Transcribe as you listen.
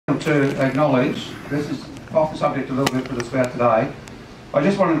To acknowledge, this is off the subject a little bit for this about today. I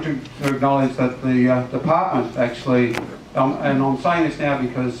just wanted to acknowledge that the department actually, and I'm saying this now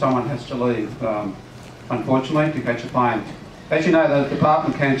because someone has to leave, unfortunately, to catch a plane. As you know, the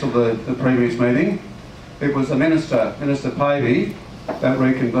department cancelled the previous meeting. It was the Minister Pavey, that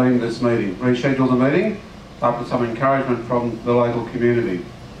reconvened this meeting, rescheduled the meeting after some encouragement from the local community.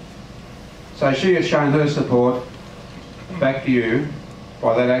 So she has shown her support back to you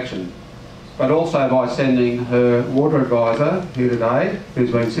by that action, but also by sending her water advisor here today,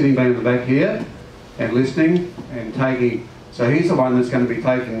 who's been sitting down in the back here and listening and taking, so he's the one that's going to be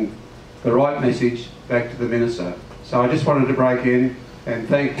taking the right message back to the Minister. So I just wanted to break in and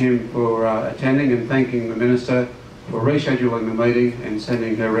thank him for attending, and thanking the Minister for rescheduling the meeting and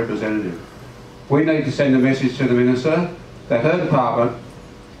sending her representative. We need to send a message to the Minister that her department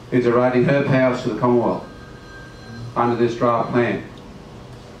is eroding her powers to the Commonwealth under this draft plan.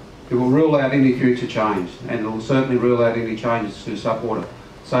 It will rule out any future change, and it will certainly rule out any changes to subwater.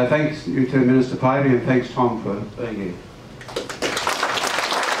 So thanks you to Minister Pavey, and thanks Tom for being here.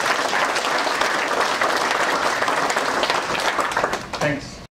 Thanks.